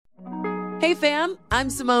Hey fam, I'm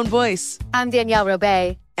Simone Boyce. I'm Danielle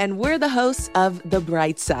Robay. And we're the hosts of The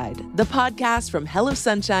Bright Side, the podcast from Hello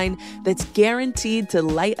Sunshine that's guaranteed to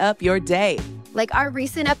light up your day. Like our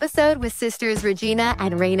recent episode with sisters Regina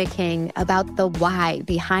and Raina King about the why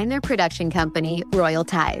behind their production company, Royal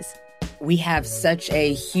Ties. We have such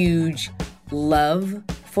a huge love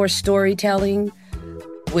for storytelling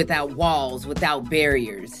without walls, without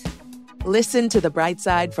barriers. Listen to The Bright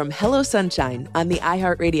Side from Hello Sunshine on the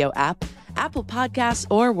iHeartRadio app, Apple Podcasts,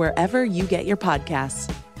 or wherever you get your podcasts.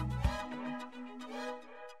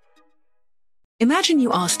 Imagine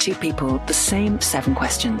you ask two people the same 7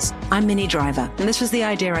 questions. I'm Minnie Driver, and this was the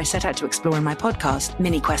idea I set out to explore in my podcast,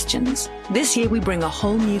 Mini Questions. This year, we bring a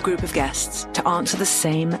whole new group of guests to answer the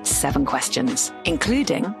same 7 questions,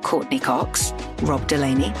 including Courtney Cox, Rob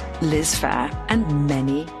Delaney, Liz Phair, and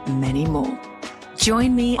many, many more.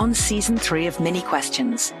 Join me on Season 3 of Mini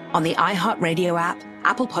Questions on the iHeartRadio app,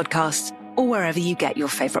 Apple Podcasts, or wherever you get your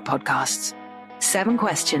favorite podcasts. 7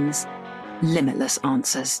 questions, limitless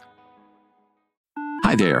answers.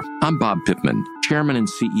 Hi there, I'm Bob Pittman, Chairman and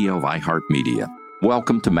CEO of iHeartMedia.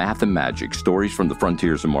 Welcome to Math and Magic, Stories from the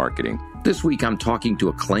Frontiers of Marketing. This week I'm talking to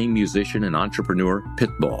acclaimed musician and entrepreneur,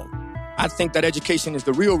 Pitbull. I think that education is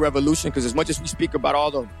the real revolution because as much as we speak about all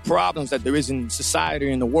the problems that there is in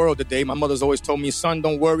society and the world today, my mother's always told me, son,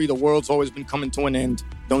 don't worry, the world's always been coming to an end.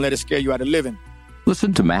 Don't let it scare you out of living.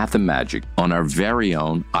 Listen to Math and Magic on our very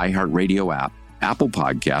own iHeartRadio app, Apple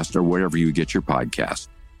Podcast, or wherever you get your podcasts.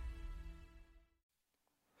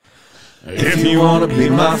 If you want to be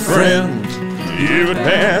my friend, you and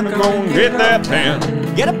Dan are going to get that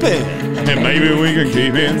pen. Get a pen. And maybe we can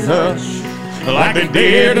keep in touch like they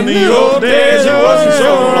did in the old days. It wasn't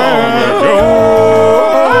so long ago.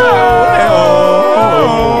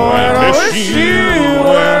 And I wish you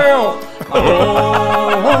well.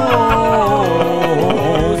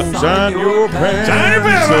 Sign your pen.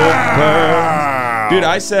 Dude,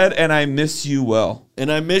 I said, and I miss you well.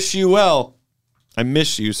 And I miss you well. I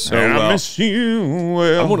miss you so well. I miss you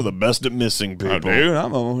well. I'm one of the best at missing people. Dude,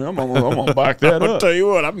 I'm gonna back that up. I'll tell you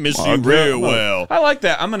what, I miss you real well. I like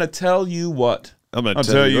that. I'm going to tell you what. I'll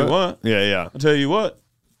tell you what. Yeah. I'll tell you what.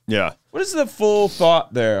 Yeah. What is the full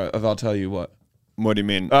thought there of I'll tell you what? What do you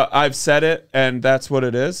mean? I've said it, and that's what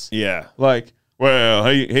it is? Yeah. Like, well,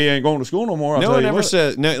 he ain't going to school no more. No one ever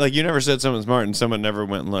said, no, like you never said something smart, and someone never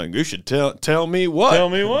went and like, you should tell me what. Tell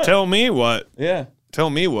me what. Tell me what. Yeah. Tell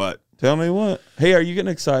me what. Tell me what. Hey, are you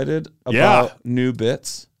getting excited about new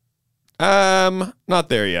bits? Not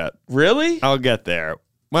there yet. Really? I'll get there.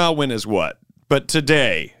 Well, when is what? But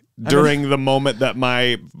today, during the moment that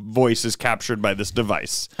my voice is captured by this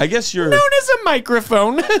device. I guess you're known as a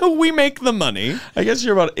microphone. We make the money. I guess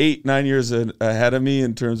you're about 8-9 years ahead of me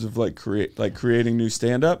in terms of creating new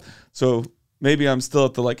stand-up. So maybe I'm still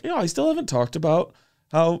at the I still haven't talked about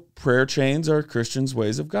how prayer chains are Christians'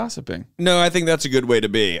 ways of gossiping. No, I think that's a good way to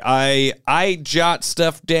be. I jot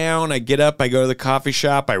stuff down. I get up, I go to the coffee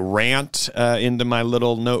shop, I rant into my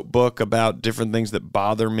little notebook about different things that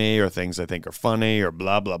bother me or things I think are funny or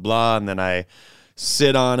blah, blah, blah. And then I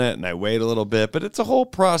sit on it and I wait a little bit. But it's a whole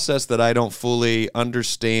process that I don't fully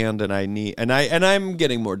understand and I'm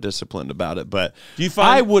getting more disciplined about it. But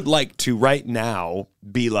I would like to right now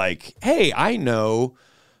be like, hey, I know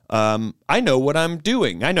what I'm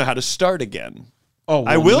doing. I know how to start again. Oh, well,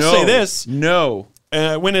 I will say this. No.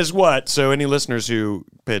 When is what? So any listeners who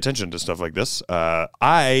pay attention to stuff like this,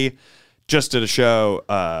 I just did a show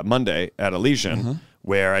Monday at Elysian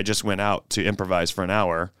where I just went out to improvise for an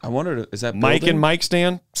hour. I wondered, is that Mike building? and mic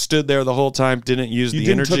stand stood there the whole time, didn't use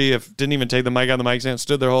the energy, didn't even take the mic out of the mic stand,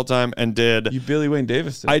 stood there the whole time and did. You Billy Wayne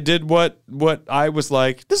Davis did. I did what I was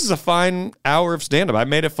like, this is a fine hour of stand-up. I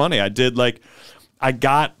made it funny. I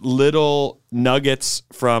got little nuggets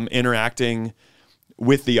from interacting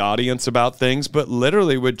with the audience about things, but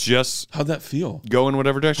literally would just... How'd that feel? Go in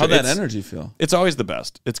whatever direction. How'd that energy feel? It's always the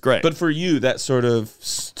best. It's great. But for you, that sort of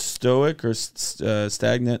stoic or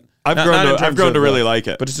stagnant... I've grown to really like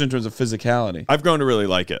it. But just in terms of physicality. I've grown to really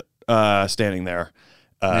like it, standing there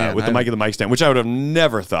with the mic and the mic stand, which I would have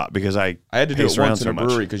never thought because I had to do it once in a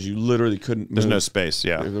brewery because you literally couldn't move. There's no space,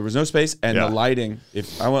 yeah. There was no space, and the lighting,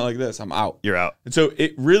 if I went like this, I'm out. You're out. And so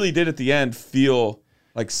it really did at the end feel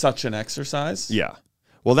like such an exercise. Yeah.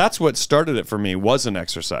 Well, that's what started it for me, was an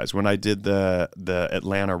exercise. When I did the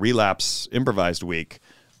Atlanta Relapse improvised week,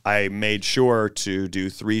 I made sure to do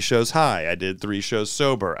 3 shows high. I did 3 shows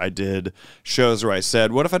sober. I did shows where I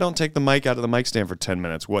said, what if I don't take the mic out of the mic stand for 10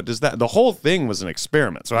 minutes? What does that... The whole thing was an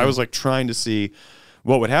experiment. So I was like trying to see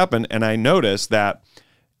what would happen. And I noticed that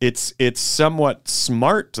it's somewhat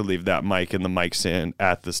smart to leave that mic in the mic stand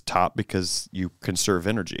at this top because you conserve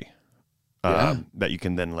energy. that you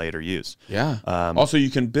can then later use. Yeah. Also, you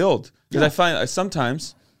can build. Because I find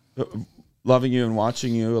sometimes loving you and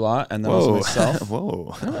watching you a lot, and then also myself.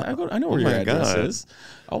 Whoa. I know where your address is.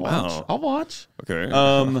 I'll watch.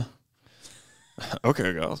 Okay.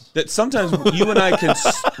 Okay, guys. That sometimes you and I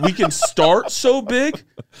can start so big,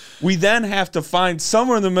 we then have to find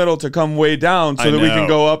somewhere in the middle to come way down so that we can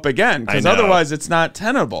go up again. Because otherwise, it's not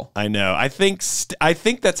tenable. I know. I think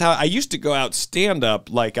that's how I used to go out stand up.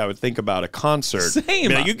 Like I would think about a concert. Same.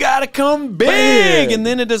 You got to come big, and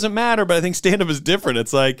then it doesn't matter. But I think stand up is different.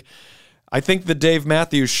 It's like, I think the Dave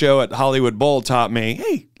Matthews show at Hollywood Bowl taught me,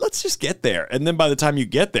 hey, let's just get there. And then by the time you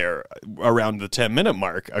get there, around the 10-minute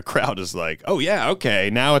mark, a crowd is like, oh, yeah, okay,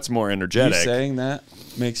 now it's more energetic. You saying that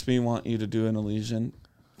makes me want you to do an Elysian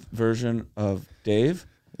version of Dave,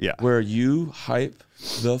 where you hype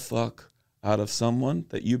the fuck out of someone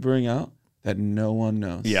that you bring out that no one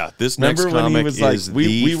knows. Yeah, this next comic is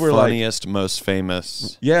the funniest, most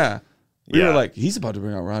famous. Yeah. We were like, he's about to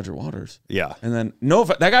bring out Roger Waters. Yeah. And then,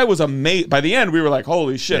 that guy was amazing. By the end, we were like,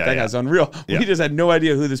 holy shit, that guy's unreal. Yeah. We just had no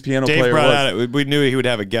idea who this piano Dave player brought was. Out it. We knew he would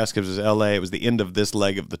have a guest because it was L.A. It was the end of this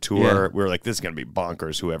leg of the tour. Yeah. We were like, this is going to be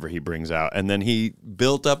bonkers, whoever he brings out. And then he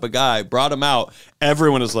built up a guy, brought him out.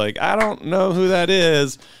 Everyone was like, I don't know who that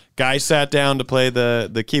is. Guy sat down to play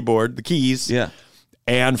the keyboard, the keys. Yeah.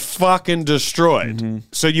 And fucking destroyed. Mm-hmm.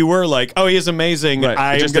 So you were like, oh, he is amazing. Right.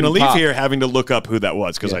 I am going to leave here having to look up who that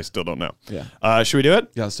was because I still don't know. Yeah. Should we do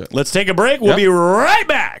it? Yeah, let's do it. Let's take a break. We'll be right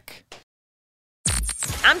back.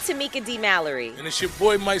 I'm Tamika D. Mallory. And it's your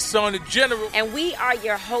boy, my son, the General. And we are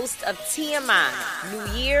your hosts of TMI.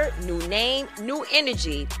 New year, new name, new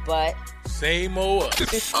energy, but same old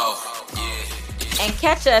us. Oh, yeah. And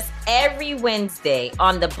catch us every Wednesday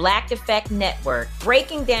on the Black Effect Network,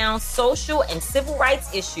 breaking down social and civil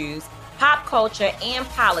rights issues, pop culture, and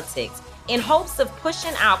politics in hopes of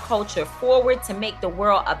pushing our culture forward to make the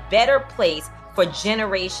world a better place for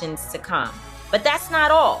generations to come. But that's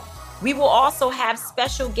not all. We will also have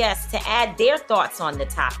special guests to add their thoughts on the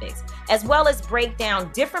topics, as well as break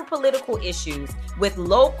down different political issues with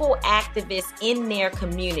local activists in their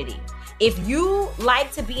community. If you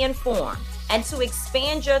like to be informed and to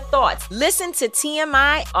expand your thoughts, listen to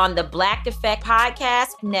TMI on the Black Effect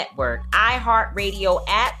Podcast Network, iHeartRadio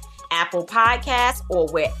app, Apple Podcasts, or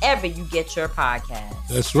wherever you get your podcasts.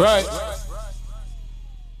 That's right.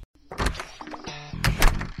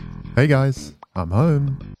 Hey guys, I'm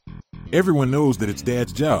home. Everyone knows that it's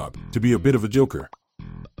Dad's job to be a bit of a joker.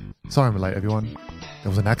 Sorry I'm late, everyone. There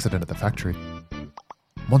was an accident at the factory.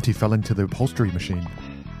 Monty fell into the upholstery machine.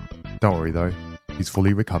 Don't worry though, he's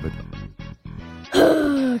fully recovered.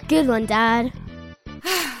 Good one, Dad.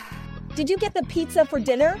 Did you get the pizza for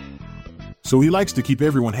dinner? So he likes to keep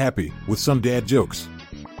everyone happy with some dad jokes.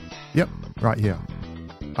 Yep, right here.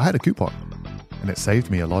 I had a coupon, and it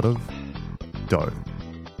saved me a lot of dough.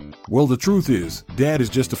 Well, the truth is, Dad is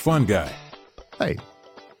just a fun guy. Hey,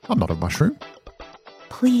 I'm not a mushroom.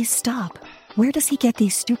 Please stop. Where does he get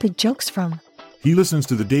these stupid jokes from? He listens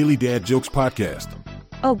to the Daily Dad Jokes podcast.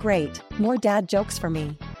 Oh, great. More dad jokes for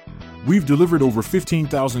me. We've delivered over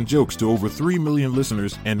 15,000 jokes to over 3 million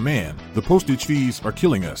listeners, and man, the postage fees are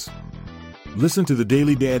killing us. Listen to the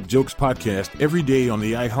Daily Dad Jokes podcast every day on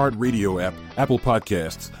the iHeartRadio app, Apple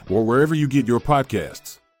Podcasts, or wherever you get your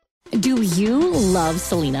podcasts. Do you love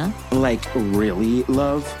Selena? Like, really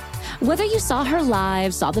love? Whether you saw her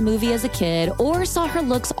live, saw the movie as a kid, or saw her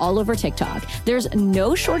looks all over TikTok, there's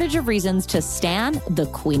no shortage of reasons to stan the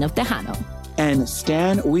Queen of Tejano. And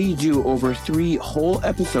Stan, we do over 3 whole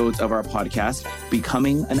episodes of our podcast,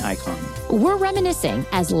 Becoming an Icon. We're reminiscing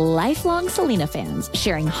as lifelong Selena fans,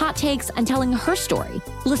 sharing hot takes and telling her story.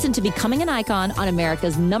 Listen to Becoming an Icon on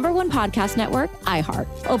America's #1 podcast network, iHeart.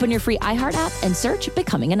 Open your free iHeart app and search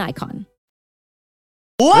Becoming an Icon.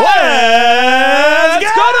 Let's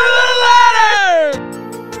go to the ladder!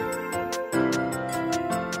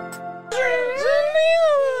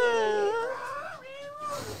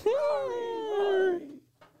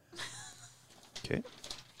 Okay.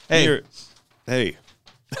 Hey.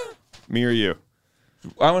 Me or you?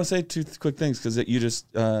 I want to say 2 quick things because you just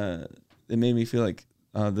it made me feel like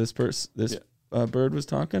this bird was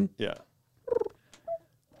talking. Yeah.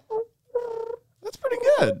 That's pretty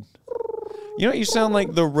good. You know, you sound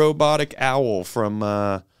like the robotic owl from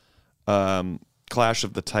Clash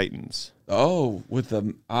of the Titans. Oh, with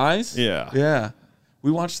the eyes? Yeah. Yeah.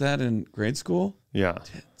 We watched that in grade school. Yeah.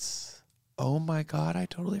 Tits. Oh my God, I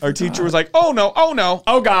totally forgot. Our teacher was like, oh no.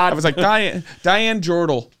 Oh God. I was like, Diane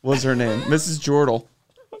Jordal was her name. Mrs. Jordal.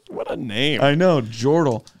 What a name. I know,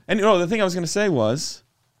 Jordal. And you know, the thing I was going to say was,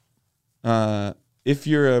 if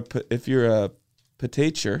you're a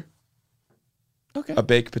potacher, a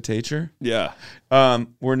baked potato. Yeah.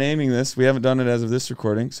 We're naming this. We haven't done it as of this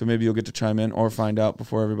recording, so maybe you'll get to chime in or find out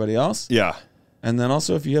before everybody else. Yeah. And then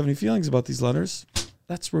also, if you have any feelings about these letters,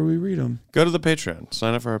 that's where we read them. Go to the Patreon.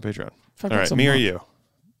 Sign up for our Patreon. All right, me or you?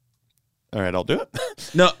 All right, I'll do it.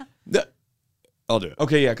 No. I'll do it.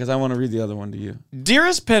 Okay, yeah, because I want to read the other one to you.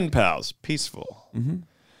 Dearest pen pals, peaceful. Mm-hmm.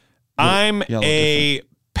 I'm a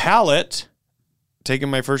palette taking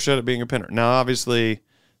my first shot at being a pinner. Now, obviously,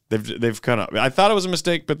 they've kind of. I thought it was a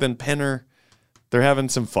mistake, but then pinner, they're having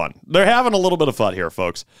some fun. They're having a little bit of fun here,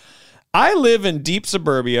 folks. I live in deep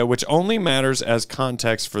suburbia, which only matters as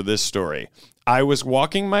context for this story. I was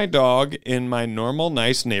walking my dog in my normal,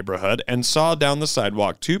 nice neighborhood and saw down the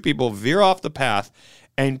sidewalk two people veer off the path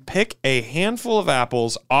and pick a handful of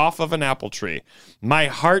apples off of an apple tree. My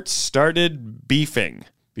heart started beating,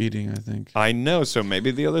 I think. I know, so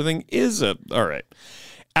maybe the other thing is all right.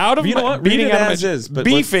 Out of you know what? beating out as is, but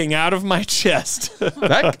beefing out of my chest.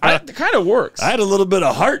 That kind of works. I had a little bit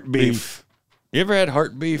of heart beef. You ever had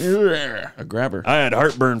heart beef? A grabber. I had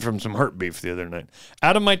heartburn from some heart beef the other night.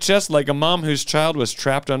 Out of my chest like a mom whose child was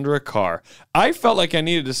trapped under a car. I felt like I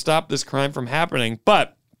needed to stop this crime from happening,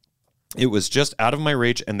 but it was just out of my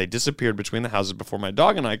reach, and they disappeared between the houses before my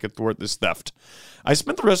dog and I could thwart this theft. I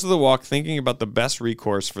spent the rest of the walk thinking about the best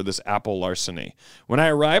recourse for this apple larceny. When I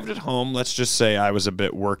arrived at home, let's just say I was a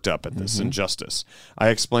bit worked up at this injustice. I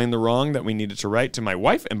explained the wrong that we needed to right to my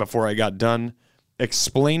wife, and before I got done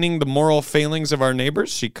explaining the moral failings of our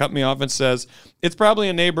neighbors, she cut me off and says, "It's probably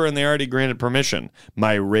a neighbor and they already granted permission."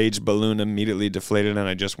 My rage balloon immediately deflated and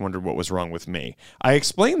I just wondered what was wrong with me. I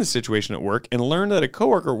explained the situation at work and learned that a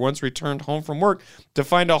coworker once returned home from work to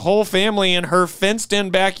find a whole family in her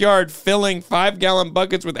fenced-in backyard filling 5-gallon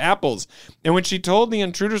buckets with apples. And when she told the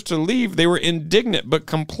intruders to leave, they were indignant but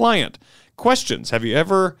compliant. Questions. Have you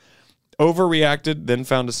ever overreacted, then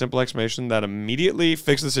found a simple explanation that immediately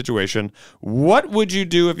fixed the situation? What would you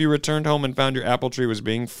do if you returned home and found your apple tree was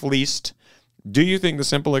being fleeced? Do you think the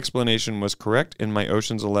simple explanation was correct in my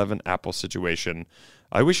Ocean's 11 apple situation?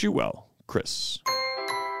 I wish you well, Chris.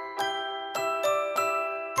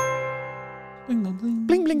 Bling, bling,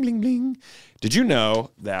 bling, bling, bling, bling. Did you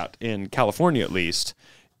know that in California, at least,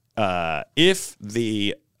 if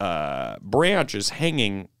the branch is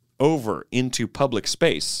hanging over into public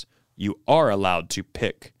space, you are allowed to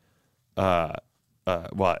pick, well,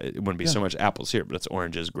 it wouldn't be so much apples here, but it's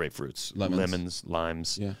oranges, grapefruits, lemons,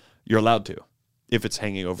 limes. Yeah. You're allowed to, if it's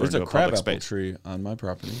hanging over into a public space. There's a crabapple tree on my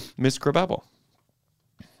property. Miss Crabapple.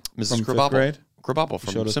 Mrs. From Crabapple. 5th grade? Crabapple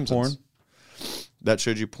from Simpsons. Porn. That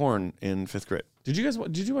showed you porn in 5th grade. Did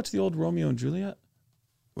you watch the old Romeo and Juliet?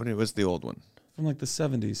 When it was the old one? From like the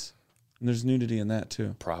 70s. And there's nudity in that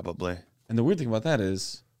too. Probably. And the weird thing about that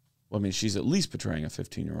is, well, I mean, she's at least portraying a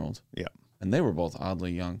 15-year-old. Yeah. And they were both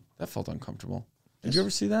oddly young. That felt uncomfortable. Did you ever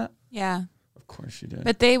see that? Yeah. Of course you did.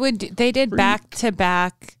 But they did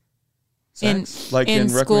back-to-back in like in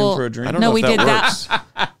school. Requiem for a Dream? I don't know we if did that.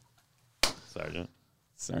 that.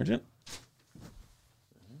 Sergeant?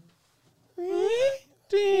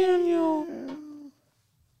 Daniel.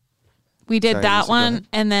 We did Sorry, that Lisa, go one ahead.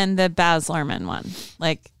 and then the Baz Luhrmann one.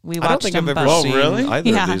 Like we I don't watched think them I've ever both. seen really? either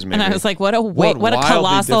Yeah, of these movies. and I was like, what a wildly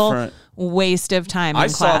colossal different- waste of time in I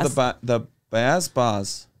saw class. the Baz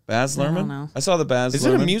Luhrmann. know. I saw the Baz Is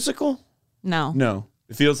Luhrmann. it a musical? No, No.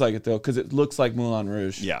 It feels like it though, because it looks like Moulin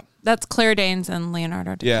Rouge. Yeah. that's Claire Danes and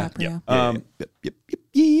Leonardo Yeah. DiCaprio.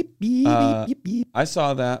 I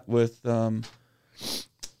saw that with the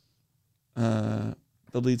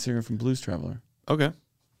lead singer from Blues Traveler. Okay.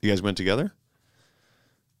 You guys went together?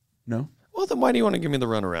 No? Well, then why do you want to give me the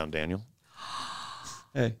runaround, Daniel?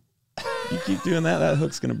 Hey, you keep doing that, that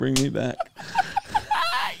hook's going to bring me back.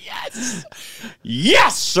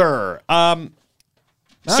 Yes, sir. I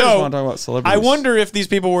just want to talk about celebrities. I wonder if these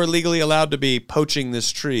people were legally allowed to be poaching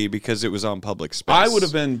this tree because it was on public space. I would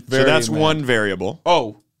have been very So that's mad. one variable.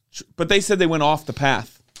 Oh, but they said they went off the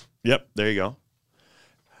path. Yep, there you go.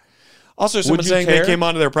 Also, someone you saying care? they came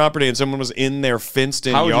onto their property and someone was in their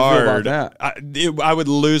fenced-in How would yard. you feel about that? I would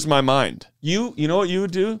lose my mind. You know what you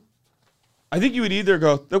would do? I think you would either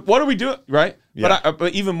go, what are we doing? Right? Yeah.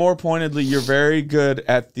 But even more pointedly, you're very good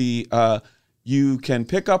at the, you can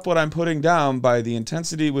pick up what I'm putting down by the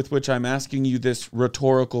intensity with which I'm asking you this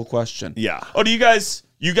rhetorical question. Yeah. Oh, you guys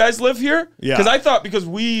live here? Yeah. Because I thought because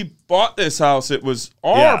we bought this house, it was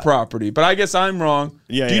our property. But I guess I'm wrong.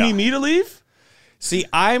 Yeah, Do you need me to leave? See,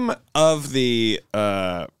 I'm of the,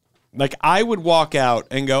 like, I would walk out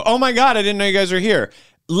and go, oh my God, I didn't know you guys were here.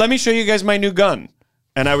 Let me show you guys my new gun.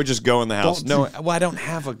 And I would just go in the house. I don't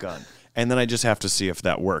have a gun. And then I just have to see if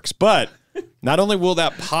that works. But not only will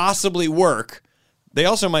that possibly work, they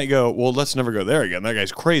also might go, well, let's never go there again. That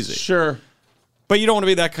guy's crazy. Sure. But you don't want to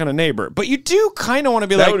be that kind of neighbor. But you do kind of want to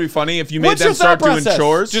be that like... would be funny if you made what's them your thought start doing process?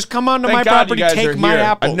 chores. Just come onto Thank my God property, you guys take are my here.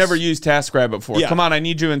 apples. I've never used TaskRabbit before. Yeah. Come on, I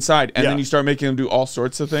need you inside. And Yeah. then you start making them do all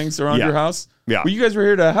sorts of things around Yeah. your house. Yeah. Well, you guys were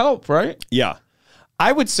here to help, right? Yeah.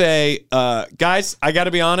 I would say, guys, I got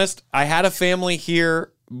to be honest. I had a family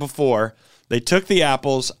here before. They took the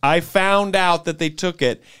apples. I found out that they took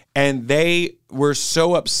it, and they were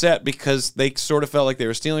so upset because they sort of felt like they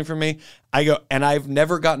were stealing from me. I go, and I've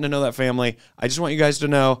never gotten to know that family. I just want you guys to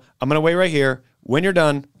know, I'm going to wait right here. When you're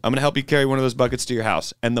done, I'm going to help you carry one of those buckets to your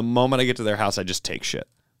house. And the moment I get to their house, I just take shit.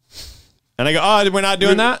 And I go, oh, we're not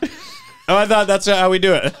doing that? Oh, I thought that's how we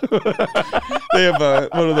do it. They have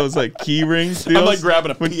one of those like key rings. I'm like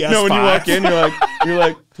grabbing a PS5. No, when you walk in, you're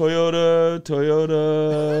like Toyota.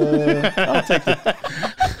 I'll take it.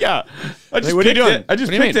 Yeah. I just what are you picked doing? it. I just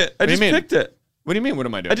What do you picked mean? it. I What do you just mean? picked it. What do you mean? What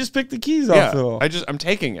am I doing? I just picked the keys yeah, off though. I'm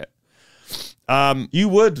taking it. You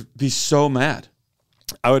would be so mad.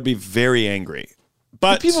 I would be very angry.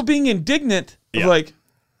 But people being indignant of Yeah. like,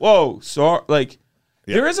 whoa, sorry. Like,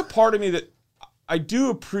 there is a part of me that I do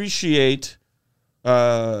appreciate,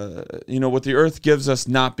 what the earth gives us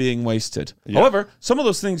not being wasted. Yeah. However, some of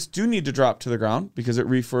those things do need to drop to the ground because it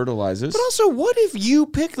refertilizes. But also, what if you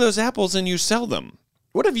pick those apples and you sell them?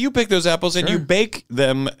 What if you pick those apples and you bake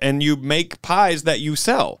them and you make pies that you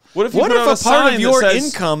sell? What if you put a out a part sign of your that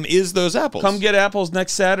says, income is those apples? Come get apples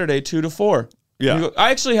next Saturday, 2 to 4. Yeah. You go,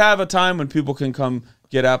 I actually have a time when people can come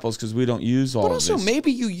get apples because we don't use all But of also, these.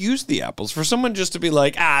 maybe you use the apples for someone just to be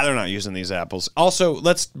like, they're not using these apples. Also,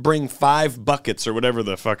 let's bring 5 buckets or whatever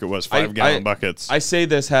the fuck it was, 5-gallon buckets. I say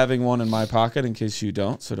this having one in my pocket in case you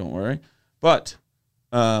don't, so don't worry. But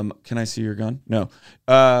can I see your gun? No.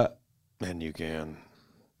 And you can.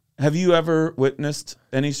 Have you ever witnessed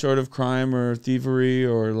any sort of crime or thievery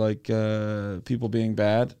or like people being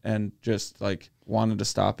bad and just like wanted to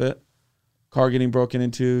stop it? Car getting broken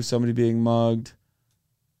into, somebody being mugged.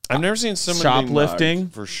 I've never seen someone shoplifting being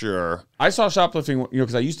mugged, for sure. I saw shoplifting,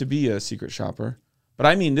 because I used to be a secret shopper. But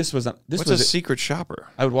I mean, this was What's a secret shopper?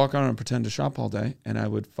 I would walk around and pretend to shop all day, and I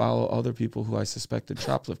would follow other people who I suspected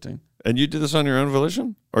shoplifting. And you did this on your own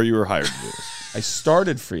volition, or you were hired to do this? I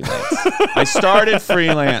started freelance.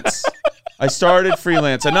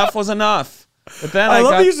 Enough was enough. But then I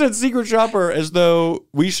love that you said secret shopper as though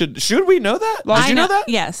we should we know that? Did you know that?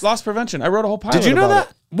 Yes. Loss prevention. I wrote a whole pilot. Did you know about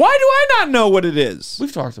that? it. Why do I not know what it is?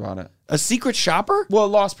 We've talked about it. A secret shopper? Well,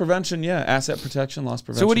 loss prevention, yeah. Asset protection, loss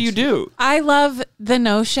prevention. So what do you do? I love the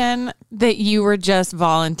notion that you were just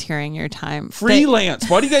volunteering your time. Freelance.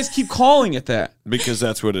 Why do you guys keep calling it that? Because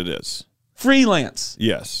that's what it is. Freelance.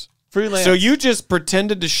 Yes. Freelance. So you just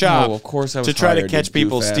pretended to shop No, of course I was to try to hired, catch you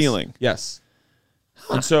people goof-ass. stealing. Yes.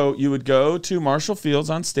 And so you would go to Marshall Fields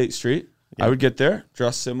on State Street. I would get there,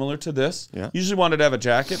 dressed similar to this. Yeah. Usually wanted to have a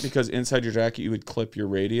jacket because inside your jacket you would clip your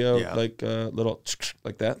radio, like a little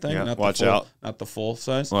like that thing. Yeah, Not watch the full, out. Not the full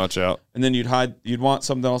size. Watch out. And then you'd want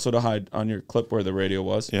something also to hide on your clip where the radio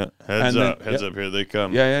was. Yeah. Heads up, here they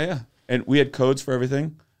come. Yeah. And we had codes for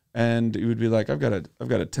everything. And you would be like, I've got a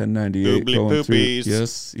 1098 Oobly going through. poopies.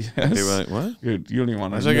 Yes. They were like, what? You don't even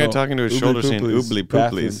want to Why's know. that guy talking to his shoulder saying oobly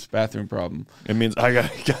pooplies? Bathroom problem. It means I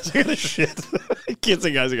got a shit. I can't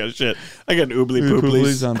say guys, I got a shit. I got an oobly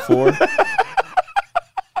pooplies. on 4.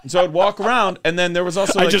 And so I'd walk around, and then there was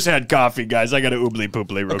also I just had coffee, guys. I got an oobly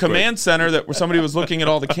pooply real a quick. command center where somebody was looking at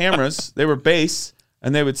all the cameras. They were base,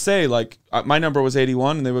 and they would say like my number was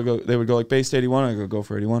 81, and they would go like base 81. I go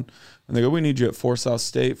for 81, and they go, we need you at 4 South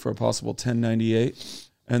State for a possible 1098.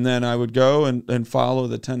 And then I would go and follow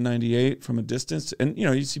the 1098 from a distance, and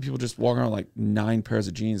you see people just walking around like 9 pairs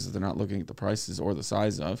of jeans that they're not looking at the prices or the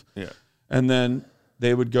size of. Yeah, and then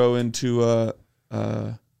they would go into a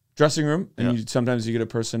dressing room, and sometimes you get a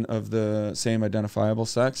person of the same identifiable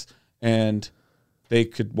sex, and they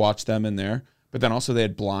could watch them in there. But then also they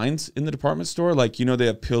had blinds in the department store. Like, they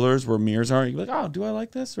have pillars where mirrors are. You're like, oh, do I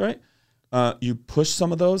like this? Right? You push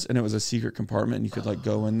some of those, and it was a secret compartment, and you could like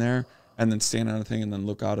go in there and then stand on a thing and then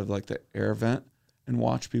look out of like the air vent and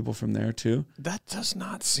watch people from there too. That does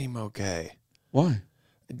not seem okay. Why?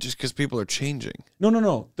 Just because people are changing.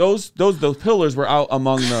 No. Those pillars were out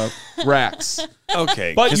among the racks.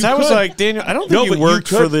 Okay, but because I was like, Daniel, I don't think you worked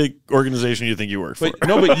for the organization you think you worked for.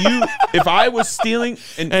 No, but if I was stealing,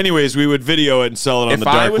 and anyways, we would video it and sell it on the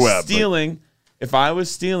dark web. If I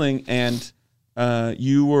was stealing, and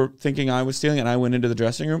you were thinking I was stealing, and I went into the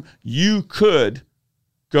dressing room, you could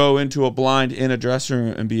go into a blind in a dressing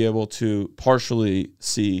room and be able to partially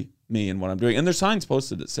see me and what I'm doing. And there's signs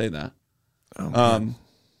posted that say that. Oh,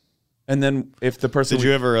 and then if the person did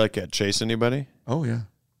you ever chase anybody? Oh yeah.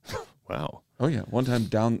 Wow. Oh, yeah. One time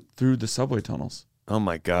down through the subway tunnels. Oh,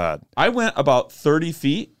 my God. I went about 30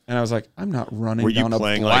 feet, and I was like, I'm not running down a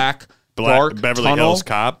black dark Beverly tunnel. Hills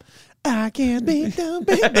Cop? I can't be down,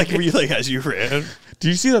 baby. Like, were you like, as you ran? Do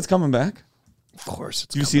you see that's coming back? Of course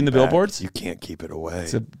it's Have you seen the billboards? You can't keep it away.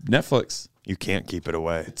 It's a Netflix. You can't keep it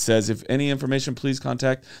away. It says, if any information, please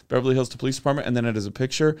contact Beverly Hills Police Department. And then it is a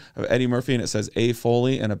picture of Eddie Murphy, and it says A.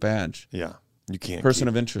 Foley and a badge. Yeah. You can't. Person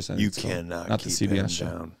of interest. I think You it's called. cannot Not the keep CBS him show.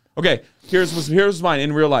 down. Okay, here's mine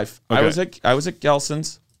in real life. Okay. I was at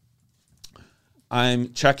Gelson's.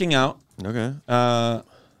 I'm checking out. Okay.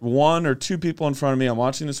 One or two people in front of me. I'm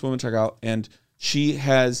watching this woman check out, and she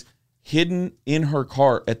has hidden in her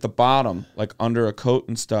cart at the bottom, like under a coat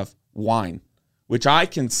and stuff, wine, which I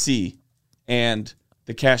can see, and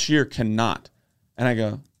the cashier cannot. And I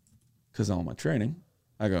go, because of all my training,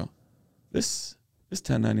 I go, this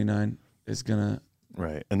 1099 is gonna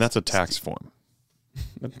Right, and that's a tax form.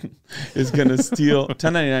 is gonna steal.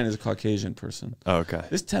 1099 is a Caucasian person. Oh, okay.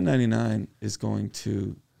 This 1099 is going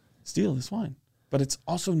to steal this wine, but it's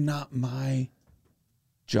also not my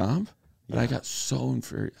job. But I got so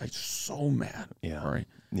infuriated. I was so mad. Yeah. Right.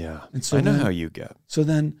 Yeah. And so I know then- how you get. So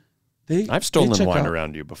then I've stolen check wine out,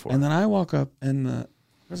 around you before. and then I walk up and I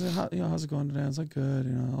was like, how's it going today? I was like,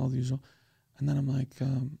 good, all the usual. And then I'm like,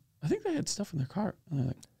 I think they had stuff in their cart. And they're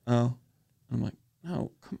like, oh. And I'm like,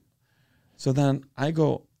 no, come. So then I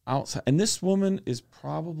go outside, and this woman is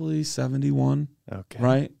probably 71. Okay.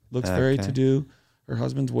 Right? Looks very Okay. to-do. Her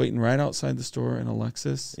husband's waiting right outside the store in a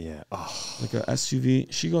Lexus. Yeah. Oh. Like a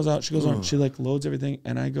SUV. She goes out, she goes on, Ugh. she like loads everything,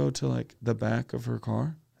 and I go to like the back of her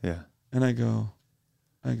car. Yeah. And I go,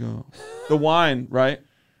 the wine, right?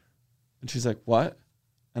 And she's like, what?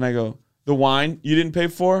 And I go, the wine you didn't pay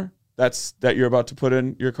for? That you're about to put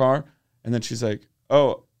in your car? And then she's like,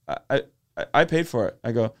 oh, I paid for it.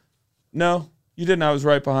 I go, no, you didn't. I was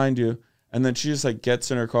right behind you. And then she just like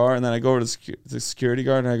gets in her car, and then I go over to the security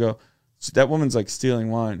guard, and I go, that woman's like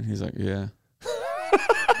stealing wine. And he's like, yeah.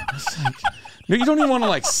 It's like, no, you don't even want to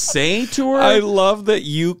like say to her. I love that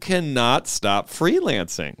you cannot stop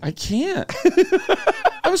freelancing. I can't.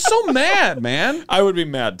 I was so mad, man. I would be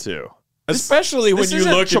mad too. Especially when you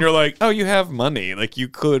look and you're like, oh, you have money. Like, you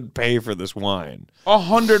could pay for this wine.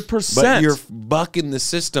 100%. But you're bucking the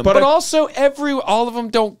system. But also, all of them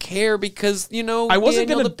don't care because, I wasn't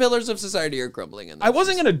Daniel, gonna, the pillars of society are crumbling. I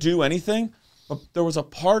wasn't going to do anything, but there was a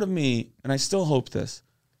part of me, and I still hope this,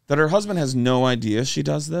 that her husband has no idea she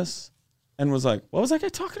does this and was like, what was that guy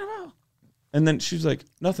talking about? And then she was like,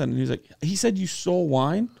 nothing. And he was like, he said you stole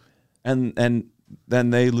wine, and then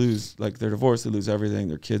they lose, like, they're divorced, they lose everything,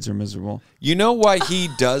 their kids are miserable. You know why he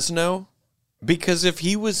does know? Because if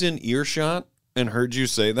he was in earshot and heard you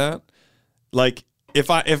say that, like,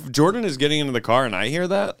 if Jordan is getting into the car and I hear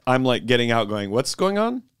that, I'm like getting out going, what's going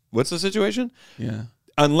on? What's the situation? Yeah.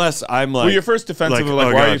 Unless I'm like... Well, your first defensive of like,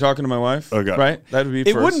 oh, why God. are you talking to my wife? Oh, God. Right? That would be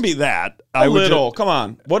It first. wouldn't be that. A little. Come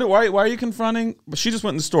on. Why are you confronting? She just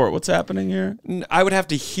went in the store. What's happening here? I would have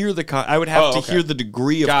to hear I would have to hear the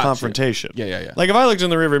degree of confrontation. Yeah. Like if I looked in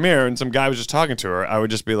the rearview mirror and some guy was just talking to her, I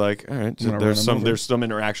would just be like, all right, I'm gonna there's run him over. some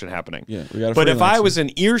interaction happening. Yeah, we got. But if I was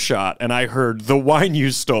in earshot and I heard the wine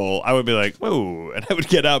you stole, I would be like, whoa, and I would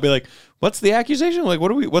get out and be like, what's the accusation? Like,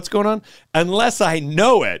 what's going on? Unless I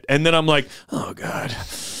know it, and then I'm like, oh God.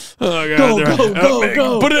 Oh, God.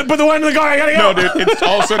 Go. Put the wine in the car. I gotta go. No, dude.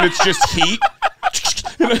 All of a sudden, it's just heat.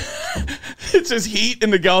 It's just heat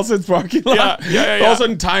in the Gelson's parking lot. Yeah. All of a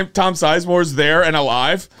sudden, Tom Sizemore's there and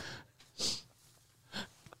alive.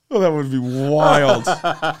 Oh, that would be wild.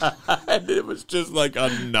 And it was just like a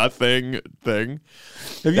nothing thing.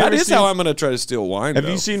 That is how I'm going to try to steal wine. Have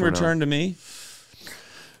you seen Return to Me?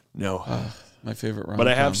 No. My favorite rom-com. But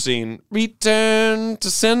I have seen Return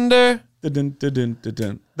to Sender.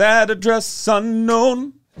 That address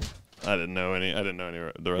unknown. I didn't know any of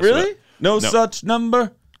the rest Really? of it. No such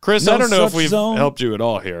number. Chris, no I don't know if such we've zone. helped you at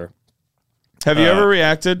all here. Have you ever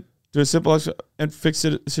reacted to a simple and fixed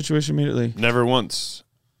a situation immediately? Never once.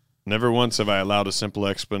 Never once have I allowed a simple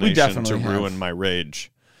explanation to ruin my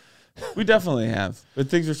rage. We definitely have. But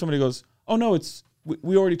things where somebody goes, oh, no,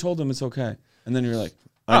 we already told them it's okay. And then you're like,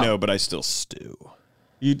 oh. I know, but I still stew.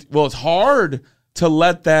 Well, it's hard to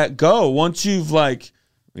let that go once you've locked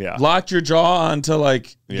your jaw onto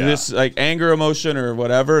this like anger emotion or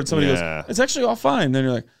whatever. And somebody goes, it's actually all fine. Then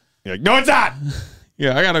you're like, no, it's not.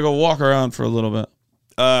 Yeah, I got to go walk around for a little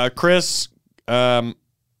bit. Chris,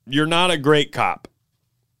 you're not a great cop.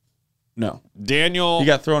 No. Daniel. You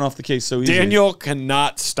got thrown off the case so easy. Daniel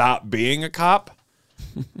cannot stop being a cop.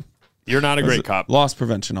 You're not a great cop. Loss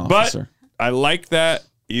prevention officer. But I like that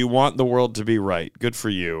you want the world to be right. Good for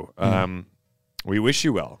you. We wish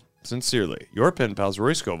you well. Sincerely, your pen pals,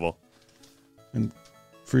 Roy Scovel. And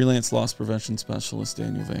freelance loss prevention specialist,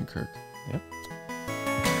 Daniel Van Kirk. Yep.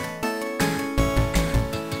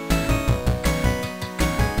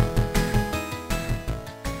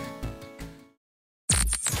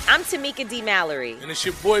 I'm Tamika D. Mallory. And it's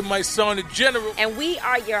your boy, my son, the General. And we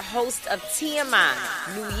are your hosts of TMI.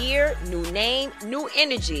 New year, new name, new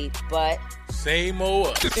energy, but same old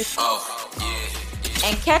us. Oh, yeah.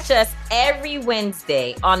 And catch us every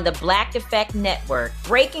Wednesday on the Black Effect Network,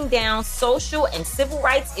 breaking down social and civil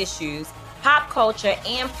rights issues, pop culture,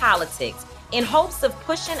 and politics in hopes of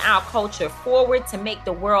pushing our culture forward to make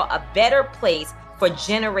the world a better place for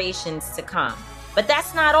generations to come. But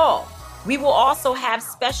that's not all. We will also have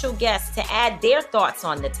special guests to add their thoughts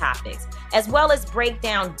on the topics, as well as break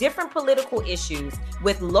down different political issues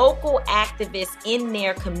with local activists in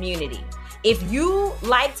their community. If you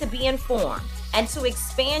like to be informed and to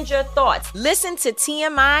expand your thoughts, listen to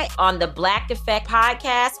TMI on the Black Effect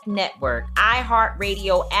Podcast Network,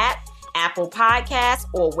 iHeartRadio app, Apple Podcasts,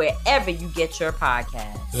 or wherever you get your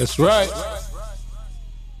podcasts. That's right.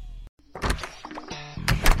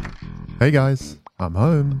 Hey guys, I'm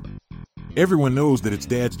home. Everyone knows that it's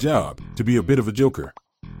Dad's job to be a bit of a joker.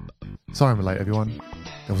 Sorry I'm late, everyone.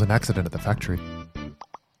 There was an accident at the factory.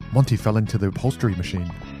 Monty fell into the upholstery machine.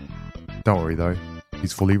 Don't worry though,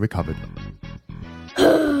 he's fully recovered.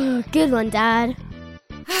 Good one, Dad.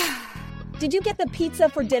 Did you get the pizza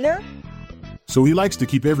for dinner? So he likes to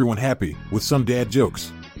keep everyone happy with some dad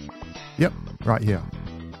jokes. Yep, right here.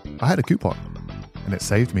 I had a coupon, and it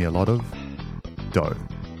saved me a lot of dough.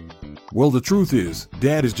 Well, the truth is,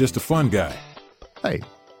 Dad is just a fun guy. Hey,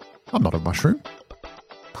 I'm not a mushroom.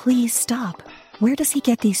 Please stop. Where does he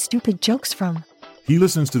get these stupid jokes from? He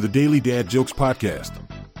listens to the Daily Dad Jokes podcast.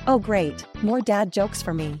 Oh, great. More dad jokes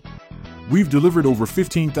for me. We've delivered over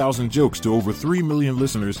 15,000 jokes to over 3 million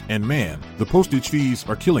listeners, and man, the postage fees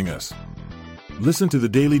are killing us. Listen to the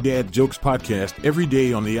Daily Dad Jokes podcast every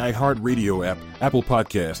day on the iHeartRadio app, Apple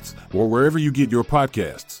Podcasts, or wherever you get your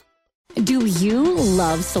podcasts. Do you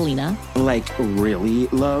love Selena? Like, really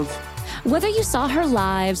love? Whether you saw her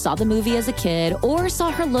live, saw the movie as a kid, or saw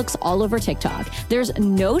her looks all over TikTok, there's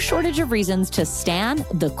no shortage of reasons to stan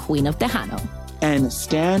the Queen of Tejano. And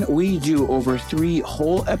Stan, we do over 3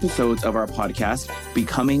 whole episodes of our podcast,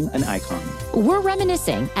 Becoming an Icon. We're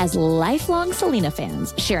reminiscing as lifelong Selena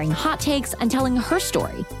fans, sharing hot takes and telling her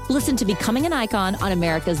story. Listen to Becoming an Icon on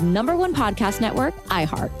America's #1 podcast network,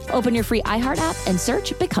 iHeart. Open your free iHeart app and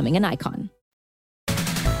search Becoming an Icon.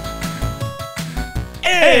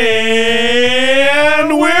 And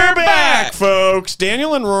we're back, folks.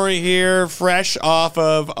 Daniel and Rory here, fresh off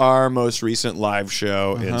of our most recent live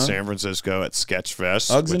show in San Francisco at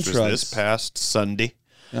Sketchfest, which was this past Sunday.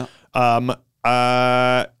 Yeah.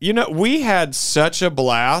 We had such a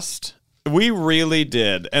blast. We really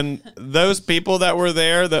did. And those people that were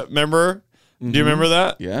there that remember, do you remember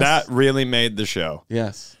that? Yes. That really made the show.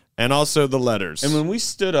 Yes. And also the letters. And when we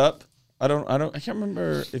stood up, I can't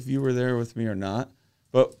remember if you were there with me or not.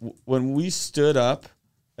 But when we stood up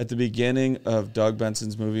at the beginning of Doug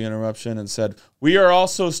Benson's movie Interruption and said, we are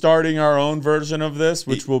also starting our own version of this,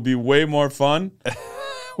 which will be way more fun.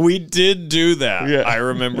 We did do that. Yeah. I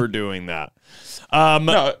remember doing that.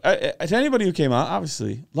 To anybody who came out,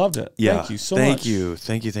 obviously, loved it. Yeah. Thank you so much.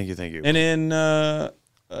 Thank you. And in a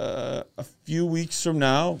few weeks from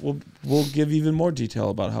now, we'll give even more detail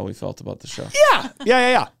about how we felt about the show.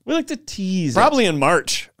 Yeah. We like to tease Probably in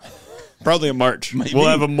March. Maybe. We'll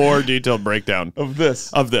have a more detailed breakdown of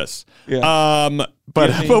this. Yeah.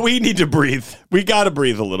 But we need to breathe. We got to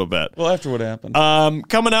breathe a little bit. Well, after what happened.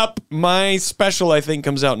 Coming up, my special, I think,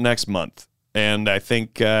 comes out next month. And I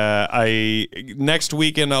think next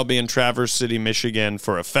weekend I'll be in Traverse City, Michigan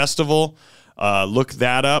for a festival. Look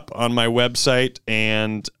that up on my website.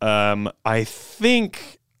 And I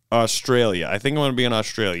think Australia. I think I'm going to be in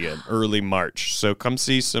Australia in early March. So come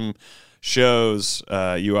see some shows,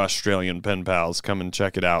 you Australian pen pals. Come and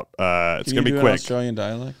check it out. It's going to be quick. Australian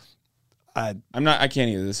dialect? I can't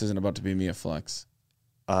either. This isn't about to be me a flex.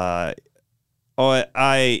 I think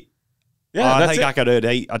I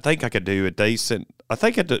could do a decent. I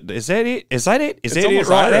think I do. Is that it? Is that it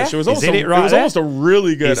right there? It was almost a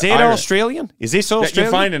really good. Is it Irish. Australian? Is this Australian?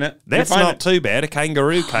 You're finding it. That's not too bad. A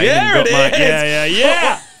kangaroo came. There and it got is.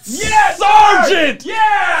 Yeah. Yes, Sergeant!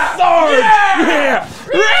 Yeah!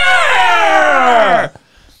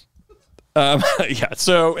 Yeah.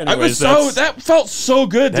 So, anyways, that felt so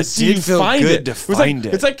good to see you find it.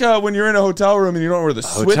 It's like when you're in a hotel room and you don't know where the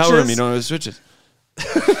switch is. Hotel room, you don't know the switches.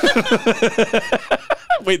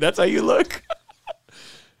 Wait, that's how you look?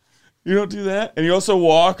 You don't do that? And you also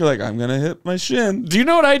walk like, I'm going to hit my shin. Do you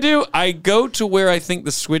know what I do? I go to where I think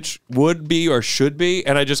the switch would be or should be,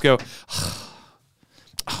 and I just go,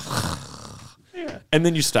 and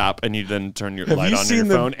then you stop, and you then turn your light on your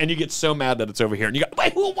phone, and you get so mad that it's over here, and you go,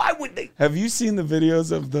 wait, why would they? Have you seen the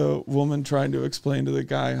videos of the woman trying to explain to the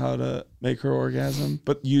guy how to make her orgasm,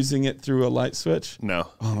 but using it through a light switch? No.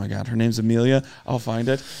 Oh, my God. Her name's Amelia. I'll find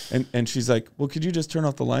it. And she's like, well, could you just turn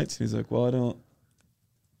off the lights? And he's like, well, I don't.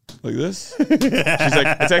 Like this? She's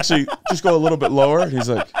like, it's actually, just go a little bit lower. And he's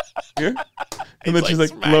like, here? And then she's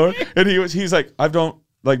like, lower. And he's like, I've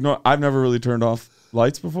never really turned off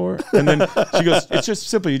lights before. And then she goes, it's just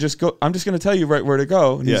simple. You just go, I'm just going to tell you right where to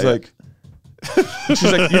go. And he's like,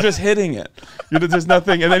 she's like, you're just hitting it. There's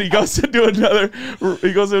nothing. And then he goes into another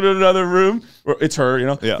room. Or it's her,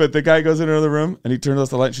 Yeah. But the guy goes into another room and he turns off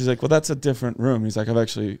the light. And she's like, well, that's a different room. He's like, I don't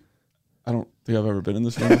think I've ever been in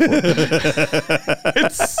this room before.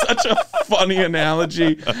 It's such a funny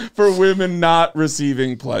analogy for women not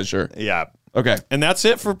receiving pleasure. Yeah. Okay. And that's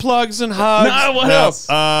it for plugs and hugs. No, what else?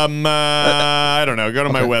 I don't know. Go to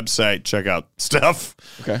my website. Check out stuff.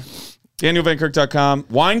 Okay. DanielVanKirk.com.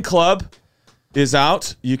 Wine Club is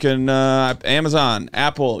out. You can Amazon,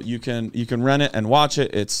 Apple. You can rent it and watch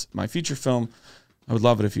it. It's my feature film. I would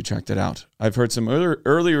love it if you checked it out. I've heard some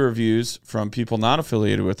early reviews from people not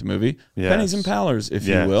affiliated with the movie, pennies and pallers, if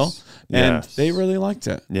you will, and they really liked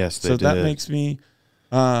it. Yes, they did. So that did. makes me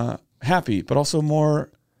happy, but also more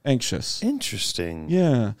anxious. Interesting.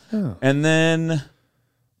 Yeah. Oh. And then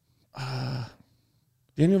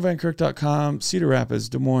DanielVanKirk.com, Cedar Rapids,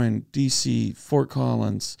 Des Moines, D.C., Fort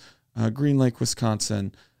Collins, Green Lake,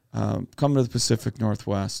 Wisconsin, coming to the Pacific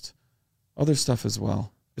Northwest. Other stuff as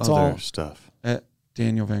well. It's Other all stuff. At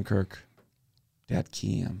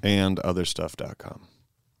DanielVanKirk.com. And otherstuff.com.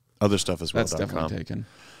 Other stuff as well. That's definitely taken.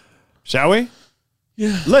 Shall we?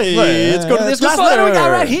 Yeah. Let's go to this last letter we got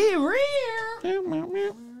right here.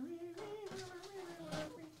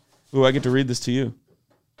 Ooh, I get to read this to you.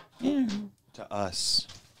 Yeah. To us.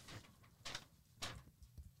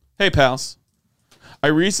 Hey, pals. I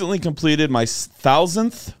recently completed my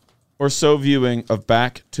 1,000th or so viewing of the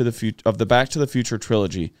Back to the Future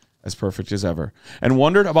trilogy, As Perfect as Ever, and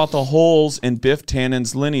wondered about the holes in Biff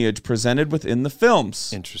Tannen's lineage presented within the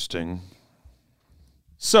films. Interesting.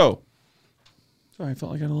 So, sorry, I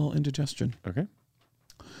felt like I had a little indigestion. Okay.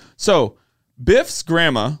 So, Biff's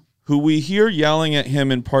grandma, who we hear yelling at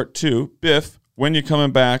him in part 2, Biff, when you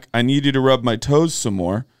coming back, I need you to rub my toes some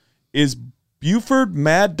more, is Buford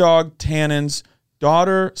Mad Dog Tannen's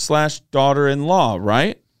daughter/daughter-in-law,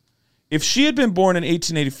 right? If she had been born in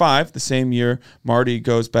 1885, the same year Marty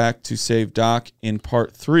goes back to save Doc in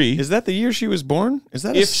part 3. Is that the year she was born? Is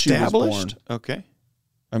that if established? She was born. Okay.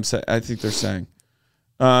 I think they're saying.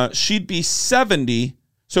 She'd be 70.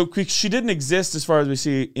 So she didn't exist as far as we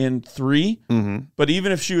see in 3. Mm-hmm. But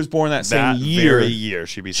even if she was born that same year, very year,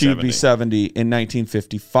 she'd be 70. She'd be 70 in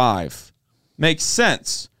 1955. Makes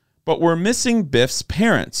sense. But we're missing Biff's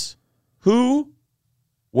parents. Who,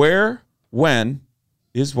 where, when,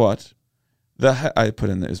 is what? I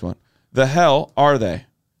put in the is what. The hell are they?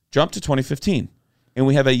 Jump to 2015. And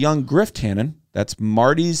we have a young Griff Tannen, that's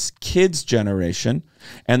Marty's kids' generation,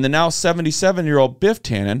 and the now 77-year-old Biff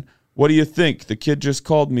Tannen. What do you think? The kid just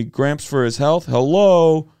called me Gramps for his health?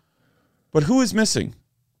 Hello? But who is missing?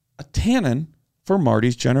 A Tannen for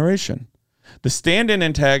Marty's generation. The stand-in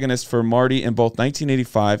antagonist for Marty in both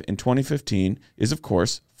 1985 and 2015 is, of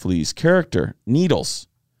course, Flea's character, Needles.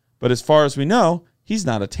 But as far as we know, he's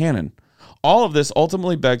not a Tannen. All of this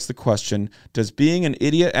ultimately begs the question, does being an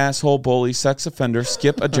idiot, asshole, bully, sex offender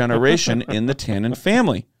skip a generation in the Tannen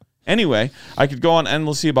family? Anyway, I could go on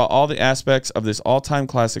endlessly about all the aspects of this all-time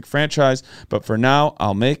classic franchise, but for now,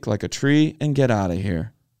 I'll make like a tree and get out of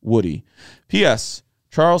here. Woody. P.S.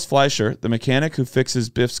 Charles Fleischer, the mechanic who fixes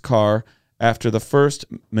Biff's car after the first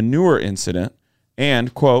manure incident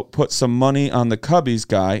and, quote, put some money on the Cubbies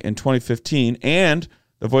guy in 2015, and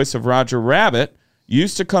the voice of Roger Rabbit,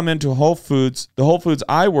 used to come into the Whole Foods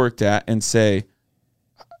I worked at and say,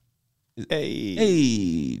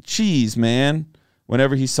 hey, cheese, man,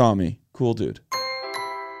 whenever he saw me. Cool dude.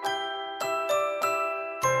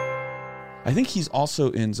 I think he's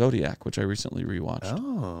also in Zodiac, which I recently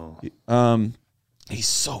rewatched. Oh. He's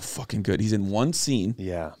so fucking good. He's in one scene.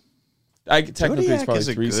 Yeah. Technically, it's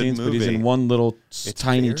probably 3 scenes, but he's in one little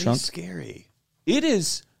tiny chunk. It's scary. It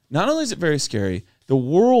is. Not only is it very scary, the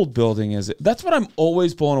world building is it. That's what I'm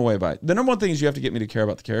always blown away by. The number one thing is you have to get me to care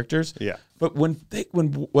about the characters. Yeah. But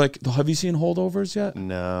have you seen Holdovers yet?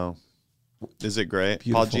 No. Is it great?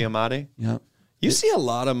 Beautiful. Paul Giamatti? Yeah. You see a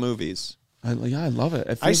lot of movies I love it.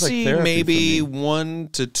 It feels I see like maybe 1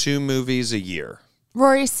 to 2 movies a year.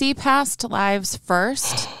 Rory, see Past Lives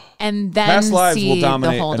first, and then Past Lives see will the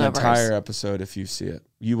dominate holdovers. an entire episode if you see it.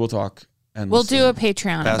 You will talk endlessly. We'll do a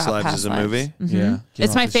Patreon Past about Lives Past is a Lives. movie? Mhm. Yeah.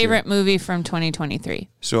 It's my favorite movie from 2023.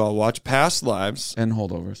 So I'll watch Past Lives. And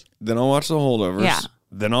Holdovers. Then I'll watch The Holdovers. Yeah.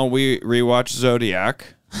 Then I'll rewatch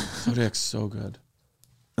Zodiac. Zodiac's so good.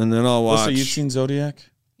 And then I'll watch... So you've seen Zodiac?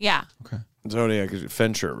 Yeah. Okay. Zodiac is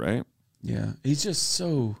Fincher, right? Yeah. He's just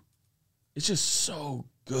so... It's just so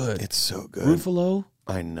good. It's so good. Ruffalo?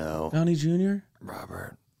 I know. Downey Jr.?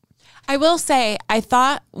 Robert. I will say, I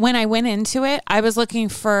thought when I went into it, I was looking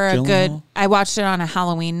for a good... I watched it on a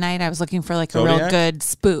Halloween night. I was looking for like a real good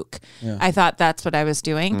spook. Yeah. I thought that's what I was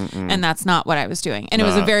doing, and that's not what I was doing. And it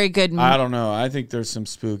was a very good... I don't know. I think there's some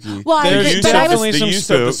spooky... Well, there's but I was... the use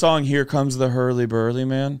of the song "Here Comes the Hurly Burly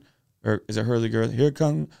Man," or is it Hurly Girly? Here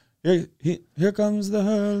comes the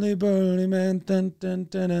Hurly Burly Man. Dun, dun,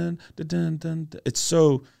 dun, dun, dun, dun, dun. It's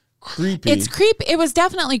so creepy. It's creepy. It was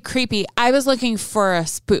definitely creepy. I was looking for a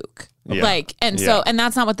spook. Yeah. And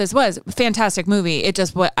that's not what this was. Fantastic movie. It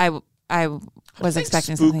just what I was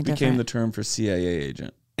expecting spook something became different. the term for CIA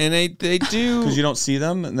agent. And they do... Because you don't see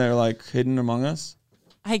them and they're like hidden among us.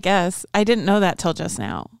 I guess. I didn't know that till just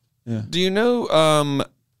now. Yeah. Do you know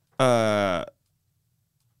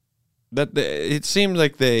that it seems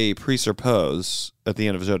like they presuppose at the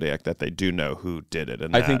end of Zodiac that they do know who did it,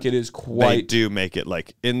 and I think it is quite... They do make it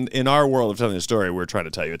like in our world of telling the story, we're trying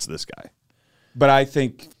to tell you it's this guy. But I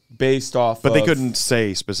think based off But of... they couldn't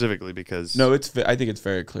say specifically because... No, I think it's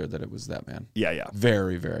very clear that it was that man. Yeah.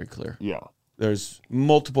 Very, very clear. Yeah. There's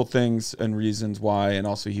multiple things and reasons why, and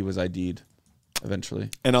also he was ID'd eventually.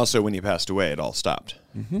 And also when he passed away, it all stopped.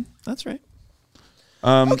 Mm-hmm. That's right.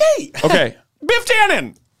 Okay. Biff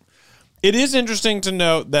Tannen! It is interesting to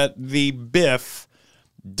note that the Biff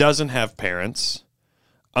doesn't have parents,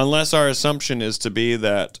 unless our assumption is to be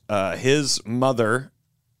that his mother...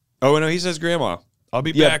 Oh, no, he says grandma. I'll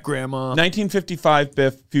be back, grandma. 1955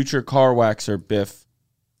 Biff, future car waxer Biff,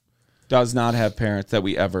 does not have parents that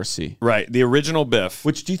we ever see. Right, the original Biff.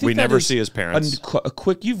 Which do you think we that never is see his parents? A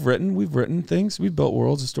quick, we've written things, we've built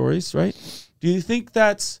worlds of stories, right? Do you think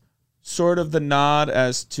that's sort of the nod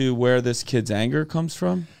as to where this kid's anger comes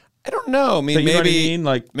from? I don't know. I mean, You know what I maybe mean?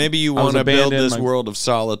 Like, maybe you I was want to build abandoned, this like- world of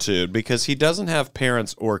solitude because he doesn't have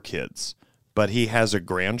parents or kids, but he has a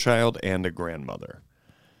grandchild and a grandmother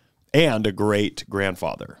and a great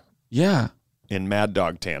grandfather. Yeah. In Mad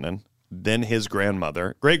Dog Tannen, then his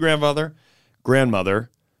grandmother, great grandfather,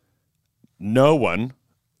 grandmother, no one,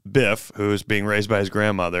 Biff, who's being raised by his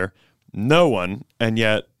grandmother, no one, and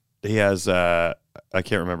yet he has I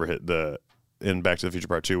can't remember in Back to the Future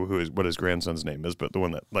Part 2 what his grandson's name is, but the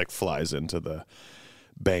one that like flies into the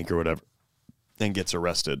bank or whatever and gets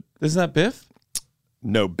arrested. Isn't that Biff?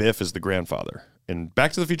 No, Biff is the grandfather. In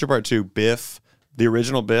Back to the Future Part 2, Biff, the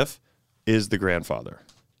original Biff, is the grandfather.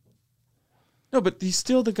 No, but he's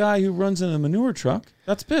still the guy who runs in a manure truck.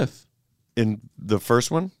 That's Biff. In the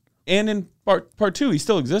first one? And in part 2, he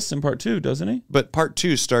still exists in part 2, doesn't he? But part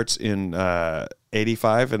 2 starts in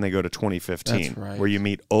 85 and they go to 2015. That's right. Where you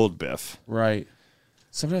meet old Biff. Right.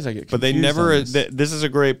 Sometimes I get confused. But they never, on this. this is a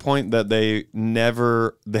great point that they've,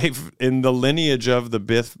 in the lineage of the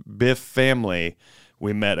Biff family,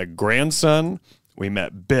 we met a grandson, we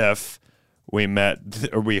met Biff, we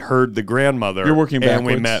heard the grandmother. You're working and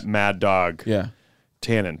we backwards. met Mad Dog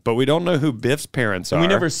Tannen. But we don't know who Biff's parents are. And we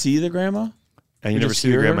never see the grandma? And you We never just see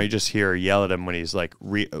the hear grandma. her? You just hear her yell at him when he's like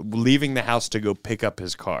leaving the house to go pick up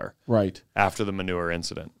his car. Right. After the manure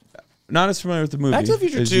incident. Not as familiar with the movie. Back to the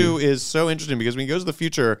Future as 2 you. is so interesting because when he goes to the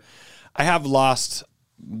future, I have lost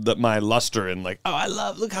my luster in like,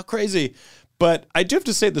 look how crazy. But I do have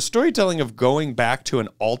to say the storytelling of going back to an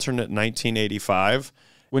alternate 1985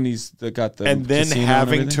 when he's got the and then casino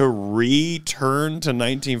having and to return to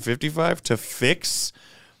 1955 to fix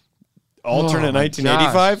alternate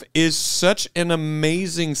 1985 is such an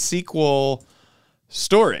amazing sequel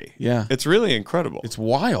story. Yeah. It's really incredible. It's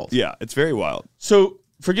wild. Yeah, it's very wild. So,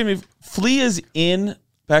 forgive me, Flea is in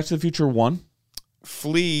Back to the Future 1?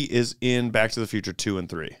 Flea is in Back to the Future 2 and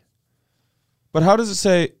 3. But how does it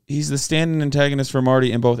say he's the stand-in antagonist for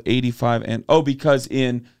Marty in both 85 and... Oh, because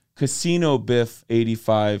in Casino Biff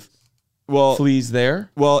 85, Flea's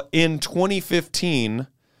there? Well, in 2015,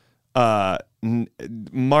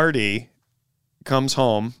 Marty comes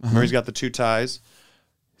home where he's got the two ties.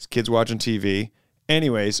 His kid's watching TV.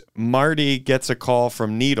 Anyways, Marty gets a call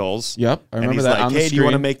from Needles. Yep, I remember and he's that like, on the hey, do you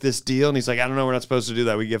want to screen. make this deal? And he's like, I don't know, we're not supposed to do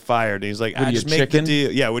that. We get fired. And he's like, Woody just make the Chicken?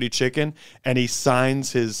 deal. Yeah, Woody Chicken. And he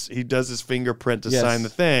signs he does his fingerprint to Yes. sign the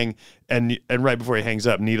thing. And right before he hangs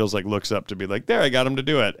up, Needles like looks up to be like, there, I got him to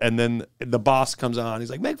do it. And then the boss comes on. He's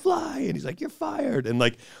like, McFly. And he's like, you're fired. And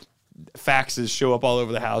like faxes show up all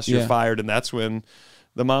over the house. You're fired. And that's when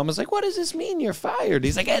the mom was like, what does this mean? You're fired.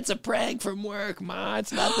 He's like, it's a prank from work, Ma.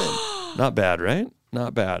 It's nothing. Not bad, right?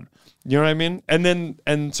 Not bad. You know what I mean?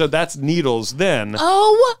 And so that's Needles then.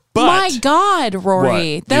 Oh my God,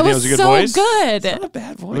 Rory. What? That You think was it was a good so voice? good. It's not a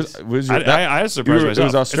bad voice. Was I was surprised myself. It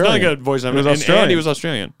was Australian. It's not a good voice. It was and Australian. he was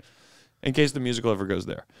Australian, in case the musical ever goes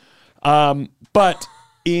there. But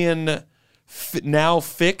in now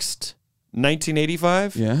fixed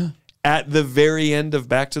 1985, at the very end of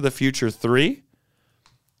Back to the Future 3,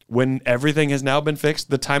 when everything has now been fixed,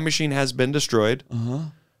 the time machine has been destroyed.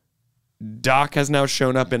 Doc has now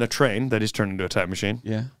shown up in a train that he's turned into a time machine.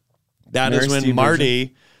 Yeah. That Mary is when Steve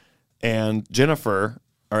Marty and Jennifer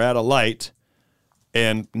are at a light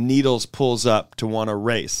and Needles pulls up to want to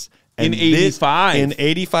race. And In 85. In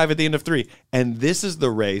 85 at the end of 3. And this is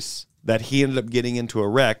the race that he ended up getting into a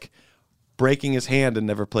wreck, breaking his hand and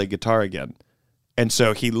never played guitar again. And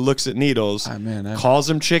so he looks at Needles, calls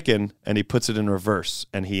him Chicken, and he puts it in reverse,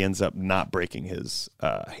 and he ends up not breaking his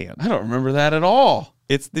hand. I don't remember that at all.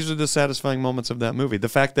 These are the satisfying moments of that movie. The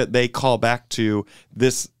fact that they call back to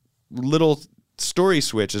this little story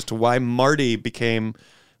switch as to why Marty became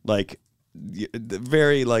like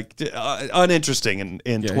very like uninteresting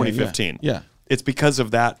in 2015. Yeah. It's because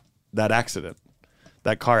of that accident,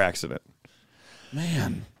 that car accident.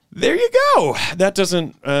 Man. There you go. That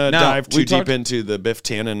doesn't dive too deep into the Biff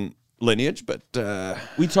Tannen lineage, but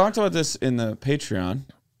we talked about this in the Patreon,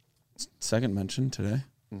 second mention today,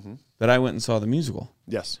 that I went and saw the musical.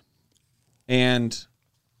 Yes. And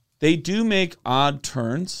they do make odd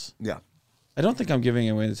turns. Yeah. I don't think I'm giving it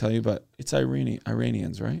away to tell you, but it's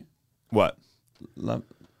Iranians, right? What? Love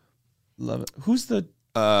it. Who's the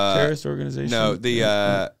terrorist organization? No,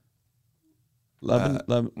 the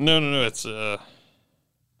No, it's the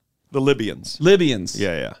Libyans. Libyans.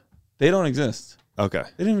 Yeah. They don't exist. Okay.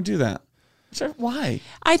 They didn't even do that. Why?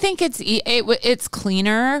 I think it's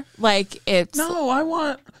cleaner. Like it's no. I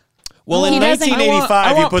want. Well, in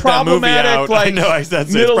 1985, you put that movie out. Like, I know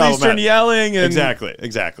that's Middle Eastern yelling and exactly.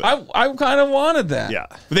 I kind of wanted that. Yeah,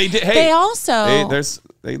 they did. Hey, they also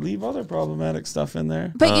they leave other problematic stuff in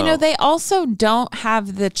there. But they also don't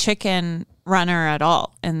have the chicken runner at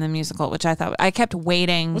all in the musical, which I thought I kept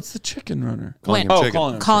waiting. What's the chicken runner? Calling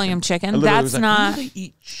him chicken. That's not. They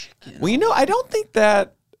eat chicken. Well, I don't think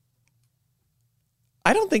that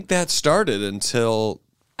started until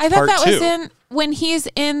I thought part that 2. was in when he's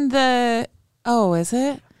in the. Oh, is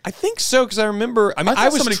it? I think so because I remember. I mean, I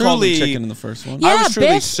was somebody truly called him chicken in the first one. Yeah, I was truly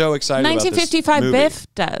Biff, so excited. 1955 about this movie. Biff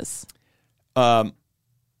does. I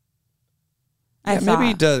thought. Maybe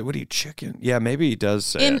he does. What do you chicken? Yeah, maybe he does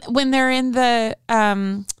say it. When they're in the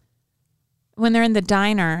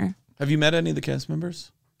diner. Have you met any of the cast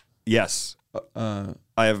members? Yes, I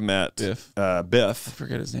have met Biff. Biff. I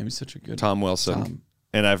forget his name. He's such a good Tom Wilson.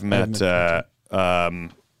 And I've met.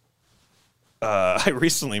 I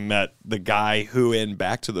recently met the guy who in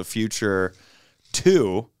Back to the Future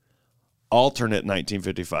 2, alternate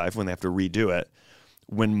 1955, when they have to redo it,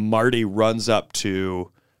 when Marty runs up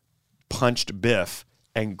to punched Biff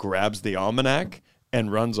and grabs the almanac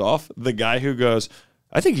and runs off, the guy who goes,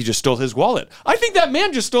 I think he just stole his wallet. I think that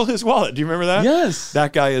man just stole his wallet. Do you remember that? Yes.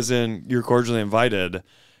 That guy is in You're Cordially Invited.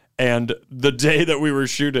 And the day that we were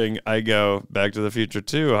shooting, I go, Back to the Future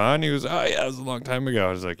 2, huh? And he was, oh, yeah, it was a long time ago.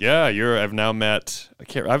 I was like, yeah, I've now met,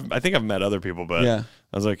 I think I've met other people, but yeah.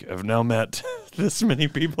 I was like, I've now met this many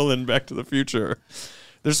people in Back to the Future.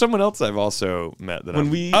 There's someone else I've also met that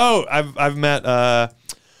I've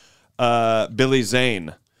met Billy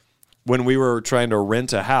Zane. When we were trying to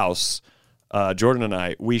rent a house, Jordan and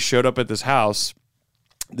I, we showed up at this house,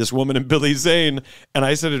 this woman and Billy Zane, and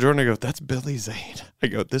I said to Jordan, I go, that's Billy Zane. I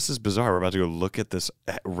go, this is bizarre. We're about to go look at this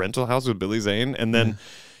rental house with Billy Zane. And then,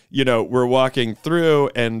 we're walking through,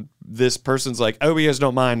 and this person's like, oh, you guys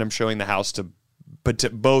don't mind, I'm showing the house to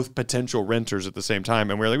both potential renters at the same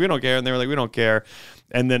time. And we were like, we don't care. And they were like, we don't care.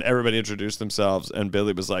 And then everybody introduced themselves, and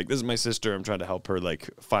Billy was like, this is my sister. I'm trying to help her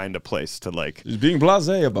find a place to He's being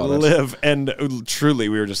blasé about live. And truly,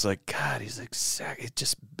 we were just like, God, he's exactly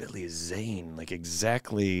just Billy Zane.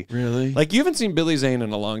 Exactly. Really? You haven't seen Billy Zane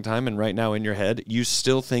in a long time, and right now in your head, you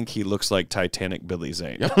still think he looks like Titanic Billy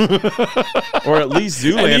Zane. Yep. Or at least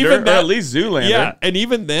Zoolander. Yeah. And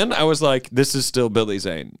even then, I was like, this is still Billy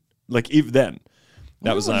Zane. Even then.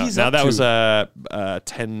 That was that was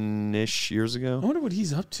 10-ish years ago. I wonder what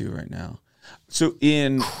he's up to right now. So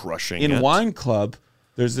in Crushing in it. Wine Club,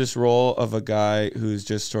 there's this role of a guy who's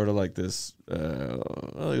just sort of like this like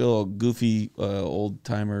a little goofy old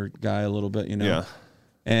timer guy a little bit, you know. Yeah.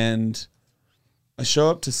 And I show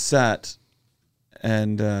up to set,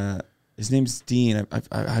 and his name's Dean.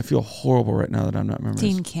 I feel horrible right now that I'm not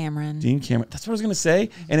remembering. Dean Cameron. Dean Cameron. That's what I was going to say.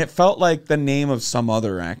 And it felt like the name of some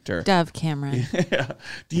other actor. Dove Cameron. Yeah.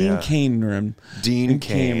 Dean Cameron. Dean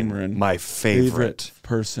Cameron. My favorite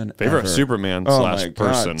person Favorite ever. Superman Oh slash my God,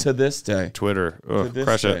 person. to this day. Twitter. To this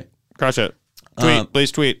Crush day. it. Crush it. Tweet.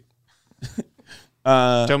 Please tweet.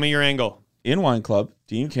 Tell me your angle. In Wine Club,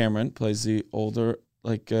 Dean Cameron plays the older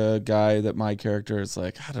guy that my character is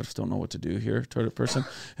like, I just don't know what to do here, sort of person.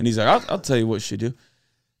 And he's like, I'll tell you what you should do.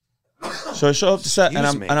 So I show up to set,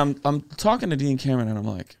 and I'm talking to Dean Cameron, and I'm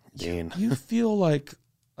like, Dean, you feel like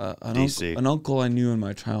an uncle I knew in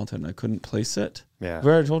my childhood, and I couldn't place it. Yeah. Have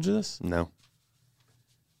I ever told you this? No.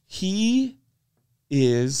 He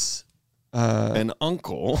is an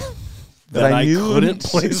uncle that I knew couldn't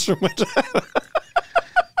place from my childhood.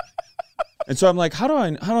 And so I'm like, how do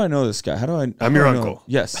I know this guy? I'm your uncle.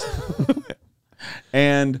 Yes.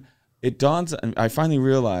 And it dawns, and I finally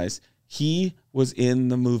realize he was in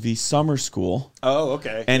the movie Summer School. Oh,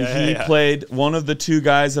 okay. And he played one of the two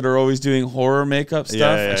guys that are always doing horror makeup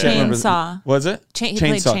stuff. Yeah. Chainsaw. Was it? He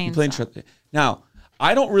played Chainsaw. Now,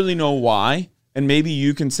 I don't really know why, and maybe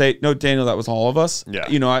you can say, no, Daniel, that was all of us. Yeah.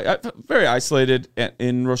 You know, I very isolated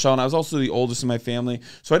in Rochelle, and I was also the oldest in my family,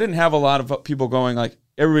 so I didn't have a lot of people going like,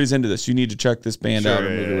 everybody's into this. You need to check this band out or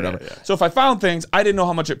movie or whatever. Yeah. So if I found things, I didn't know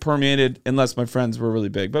how much it permeated unless my friends were really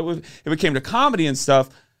big. But if it came to comedy and stuff,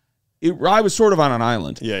 I was sort of on an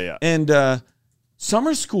island. Yeah. And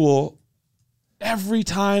Summer School, every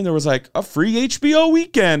time there was like a free HBO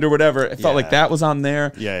weekend or whatever, it felt like that was on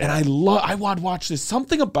there. Yeah. And I would watch this.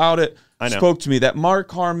 Something about it spoke to me. That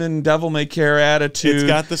Mark Harmon, Devil May Care attitude. It's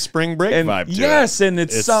got the spring break vibe to it. Yes, and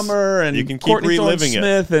it's summer, and you can keep Courtney reliving Thorne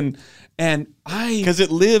Smith, it. And because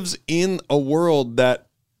it lives in a world that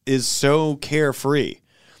is so carefree.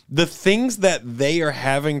 The things that they are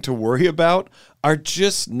having to worry about are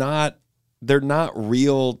just they're not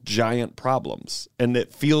real giant problems. And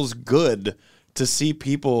it feels good to see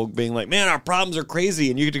people being like, man, our problems are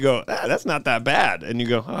crazy. And you get to go, that's not that bad. And you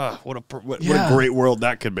go, what a great world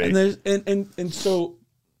that could be. And so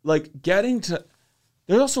like getting to,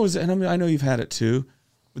 there also was, and I know you've had it too,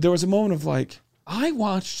 but there was a moment of like, I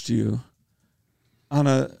watched you on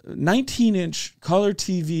a 19-inch color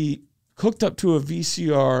TV hooked up to a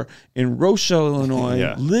VCR in Rochelle,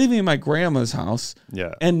 Illinois, living in my grandma's house.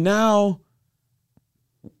 Yeah. And now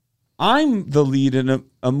I'm the lead in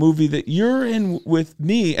a movie that you're in with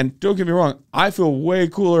me. And don't get me wrong, I feel way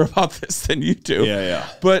cooler about this than you do. Yeah.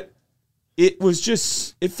 But it was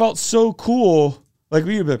just, it felt so cool. Like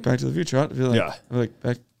we were Back to the Future. I feel like, like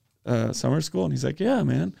back Summer School. And he's like, yeah,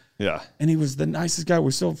 man. Yeah. And he was the nicest guy.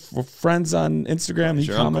 We're friends on Instagram. He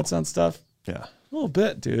comments on stuff. Yeah. A little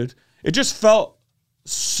bit, dude. It just felt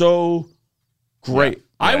so great.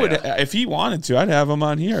 I would, if he wanted to, I'd have him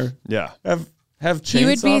on here. Yeah. Have Chainsaw. He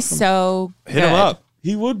would be so good. Hit him up.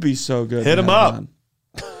 He would be so good. Hit him up.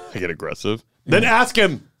 I get aggressive. Then ask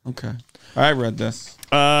him. Okay. I read this.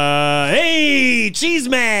 Hey, Cheese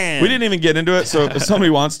Man. We didn't even get into it. So if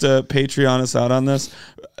somebody wants to Patreon us out on this,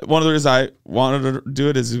 one of the reasons I wanted to do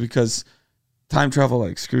it is because time travel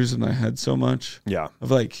like screws with my head so much. Yeah. Of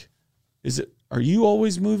like, are you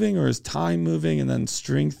always moving or is time moving? And then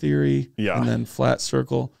string theory. Yeah. And then flat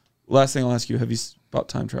circle. Last thing I'll ask you, about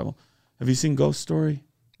time travel. Have you seen Ghost Story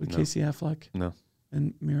with Casey Affleck? No.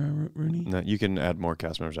 And Mira Rooney? No, you can add more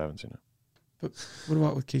cast members. I haven't seen it. But what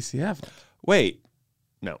about with Casey Affleck? Wait.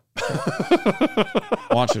 No.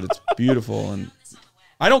 Watch it. It's beautiful. And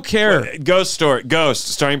I don't care. Wait, Ghost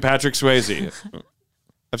starring Patrick Swayze.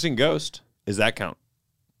 I've seen Ghost. Does that count?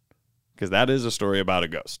 Because that is a story about a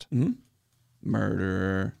ghost. Mm-hmm.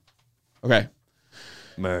 Murderer. Okay.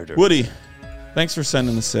 Murder. Woody, thanks for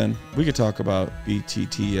sending this in. We could talk about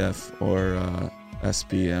BTTF or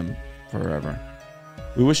SBM forever.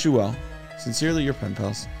 We wish you well. Sincerely, your pen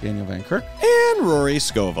pals, Daniel Van Kirk and Rory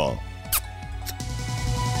Scovel.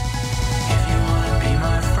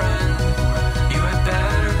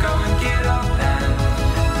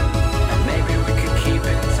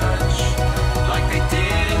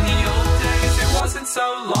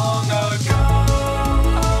 So long ago,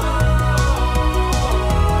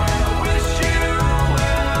 I wish you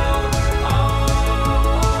well.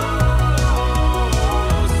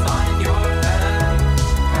 Oh, sign your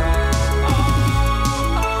pen.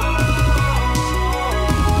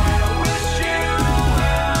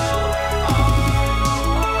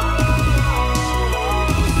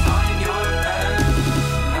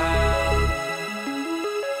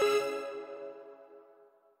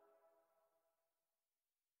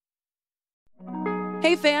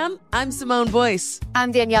 Hey fam, I'm Simone Boyce.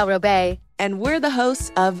 I'm Danielle Robay. And we're the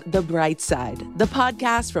hosts of The Bright Side, the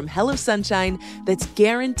podcast from Hello Sunshine that's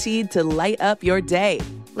guaranteed to light up your day.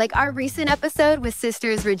 Like our recent episode with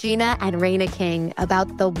sisters Regina and Raina King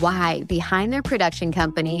about the why behind their production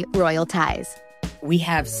company, Royal Ties. We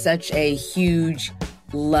have such a huge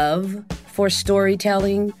love for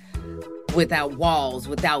storytelling without walls,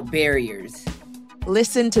 without barriers.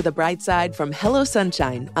 Listen to The Bright Side from Hello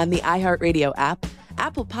Sunshine on the iHeartRadio app,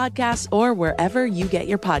 Apple Podcasts, or wherever you get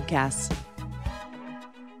your podcasts.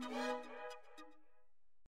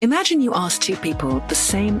 Imagine you ask two people the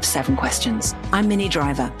same 7 questions. I'm Minnie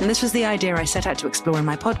Driver, and this was the idea I set out to explore in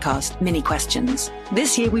my podcast, Mini Questions.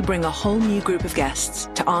 This year, we bring a whole new group of guests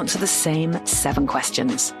to answer the same 7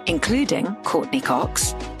 questions, including Courtney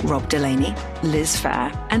Cox, Rob Delaney, Liz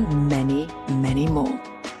Fair, and many, many more.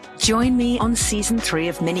 Join me on Season 3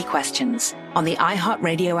 of Mini Questions on the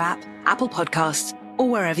iHeartRadio app, Apple Podcasts, or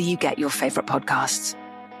wherever you get your favorite podcasts.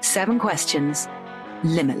 7 questions,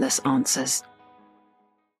 limitless answers.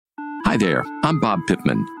 Hi there, I'm Bob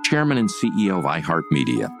Pittman, Chairman and CEO of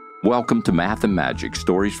iHeartMedia. Welcome to Math and Magic,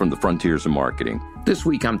 Stories from the Frontiers of Marketing. This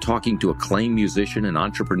week I'm talking to acclaimed musician and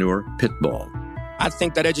entrepreneur, Pitbull. I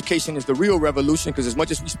think that education is the real revolution because as much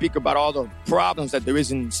as we speak about all the problems that there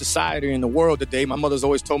is in society and the world today, my mother's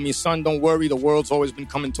always told me, son, don't worry, the world's always been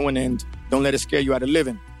coming to an end. Don't let it scare you out of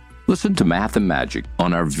living. Listen to Math and Magic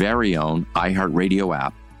on our very own iHeartRadio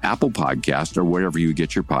app, Apple Podcast, or wherever you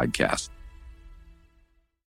get your podcasts.